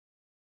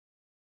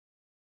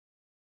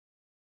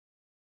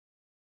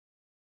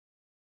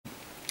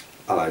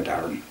Hello,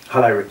 Darren.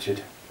 Hello,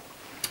 Richard.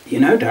 You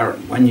know,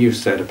 Darren, when you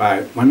said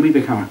about when we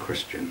become a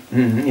Christian,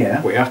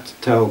 yeah. we have to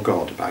tell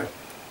God about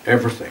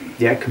everything.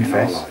 Yeah,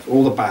 confess. In our life,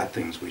 all the bad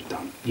things we've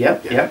done.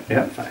 Yep, yep.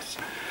 Confess.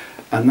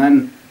 And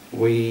then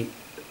we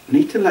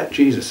need to let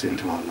Jesus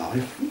into our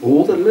life,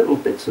 all the little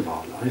bits of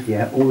our life.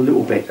 Yeah, all the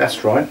little bits,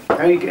 that's right. How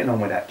are you getting on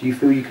with that? Do you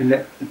feel you can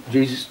let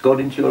Jesus, God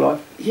into your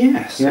life?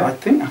 Yes, yeah. I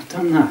think I've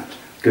done that.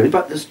 Good.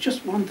 But there's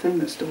just one thing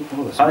that still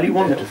bothers me. Only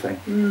one little thing?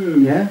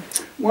 Yeah.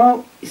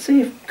 Well, you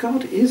see, if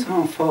God is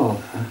our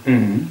Father,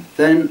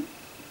 then,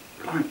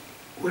 like,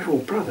 we're all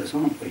brothers,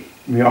 aren't we?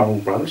 We are all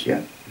brothers,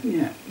 yeah.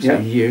 Yeah. So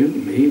you,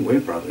 me, we're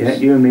brothers. Yeah,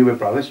 you and me, we're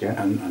brothers,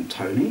 yeah. And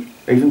Tony.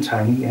 Even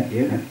Tony, yeah.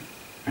 Yeah.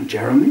 And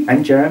Jeremy.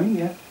 And Jeremy,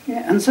 yeah.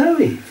 Yeah, and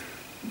Zoe.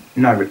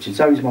 No, Richard,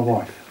 Zoe's my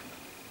wife.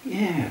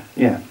 Yeah.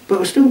 Yeah. But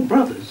we're still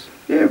brothers.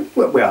 Yeah,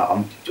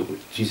 well,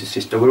 she's a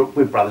sister.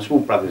 We're brothers. We're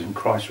all brothers in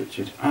Christ,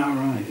 Richard. Oh,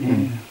 right,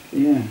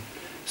 yeah.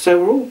 So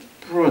we're all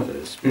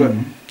brothers, but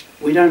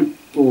we don't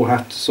all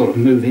have to sort of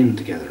move in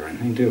together or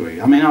anything, do we?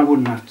 I mean, I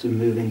wouldn't have to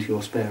move into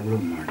your spare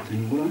room or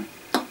anything, would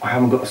I? I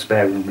haven't got a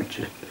spare room,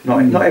 Richard.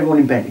 Not everyone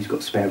in Bentley's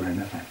got a spare room,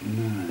 have they?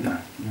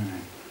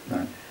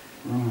 No.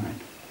 Right.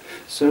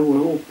 So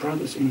we're all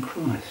brothers in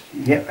Christ.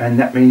 Yeah, and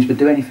that means we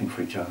do anything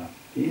for each other.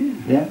 Yeah.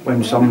 Yeah.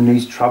 When someone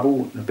needs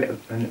trouble,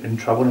 in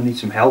trouble and needs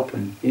some help,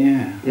 and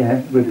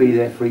yeah, we'll be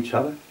there for each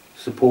other,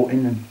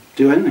 supporting and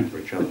do anything for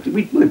each other.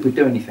 We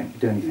do anything.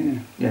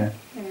 Yeah.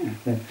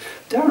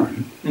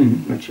 Darren,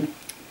 Richard,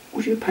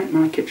 would you paint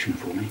my kitchen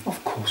for me?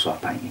 Of course, I'll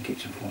paint your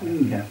kitchen for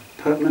you. Yeah.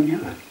 Purple and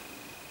yellow.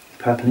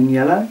 Purple and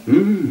yellow?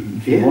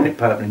 If you want it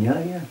purple and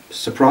yellow, yeah.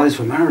 Surprise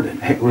for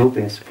Marilyn. It will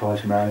be a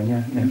surprise for Marilyn,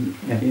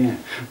 yeah.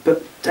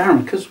 But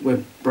Darren, because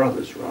we're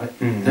brothers, right,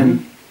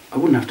 then I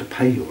wouldn't have to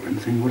pay you or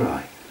anything, would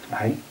I?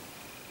 Hey?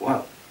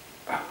 Well,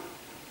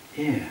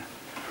 yeah.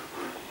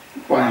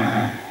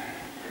 Wow.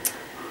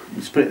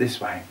 Let's put it this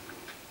way.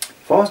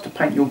 If I was to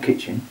paint your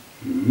kitchen,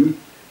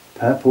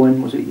 purple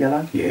and was it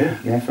yellow? Yeah.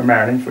 Yeah, for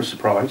Marilyn, for a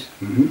surprise.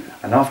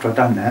 And after I'd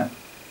done that,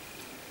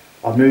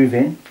 I'd move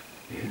in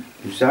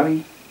with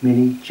Zoe,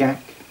 Millie,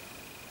 Jack,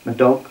 my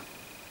dog,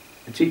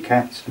 the 2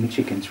 cats and my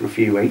chickens for a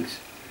few weeks,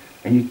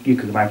 and you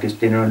could make us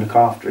dinner and look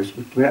after us.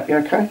 Would that be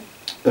okay?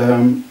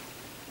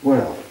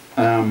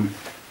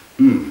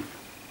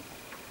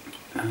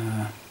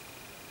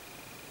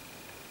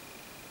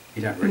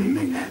 You don't really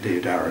mean that, do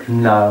you, Darren?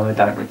 No, I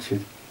don't,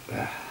 Richard.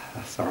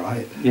 That's all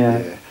right.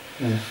 Yeah.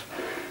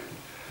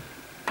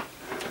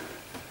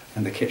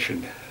 And the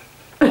kitchen.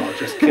 Oh,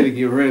 just kidding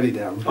you, really,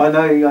 Darren. I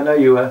know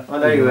you were.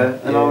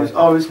 And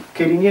I was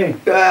kidding you.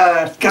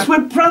 Because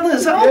we're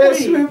brothers, aren't we?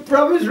 Yes, we're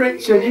brothers,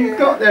 Richard. You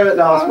got there at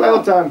last.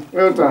 Well done.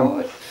 Well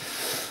done.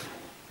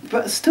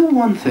 But still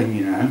one thing,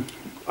 you know.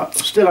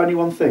 Still only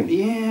one thing?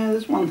 Yeah,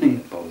 there's one thing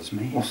that bothers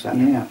me. What's that?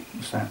 Yeah.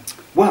 What's that?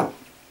 Well,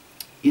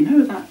 you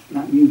know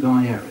that new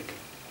guy, Eric?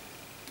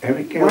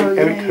 Eric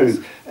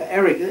who?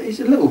 Eric, he's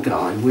a little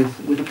guy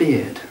with a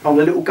beard. Oh,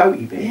 the little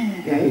goatee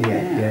beard?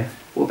 Yeah.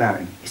 What about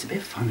him? He's a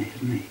bit funny,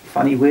 isn't he?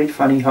 Funny, weird,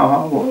 funny,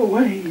 ha-ha?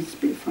 Well, he's a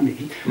bit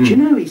funny. Do you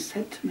know, he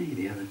said to me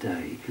the other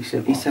day, he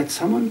said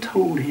someone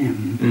told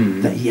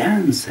him that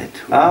Jan said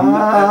to him...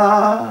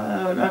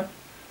 No.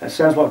 That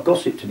sounds like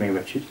gossip to me,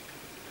 Richard.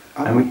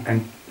 Oh.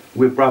 And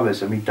we're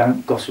brothers and we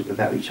don't gossip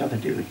about each other,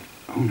 do we?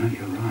 Oh, no,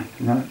 you're right.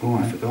 No. Oh,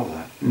 I forgot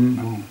that.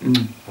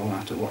 I'll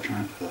have to watch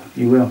out for that.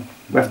 You will.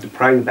 We have to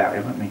pray about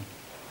it, won't we?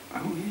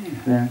 Oh,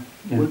 yeah.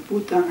 Yeah.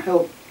 Would that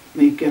help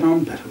me get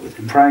on better with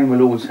him? Praying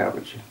will always help,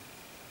 Richard.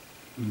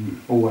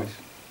 Always.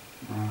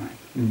 Right.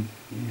 Yeah.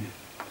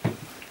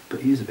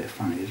 But he's a bit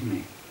funny, isn't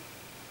he?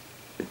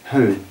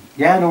 Who?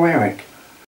 Jan or Eric?